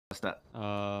that.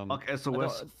 Fuck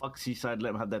SOS, fuck Seaside,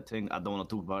 let them have that thing. I don't want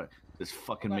to talk about it. It's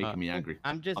fucking making me angry.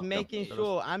 I'm just Fuck making them.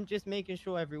 sure. I'm just making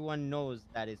sure everyone knows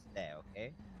that it's there.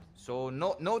 Okay. So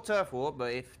no turf war,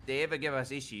 but if they ever give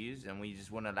us issues and we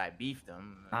just want to like beef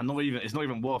them, it's not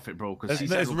even worth it, bro. Because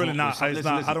it's really not. It's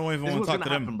not. I don't even want to talk to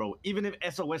them, bro. Even if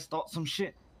SOS starts some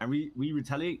shit and we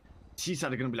retaliate,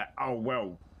 Seaside are gonna be like, oh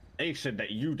well, they said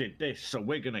that you did this, so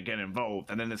we're gonna get involved,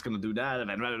 and then it's gonna do that, and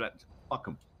then fuck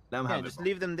them. Let them have just it,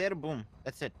 leave them there. Boom.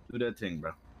 That's it. Do their thing,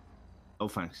 bro. Oh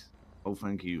thanks. Oh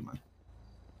thank you, man.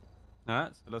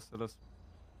 Alright, so let's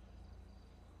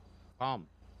Calm.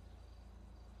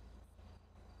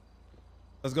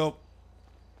 Let's go.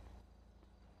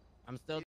 I'm still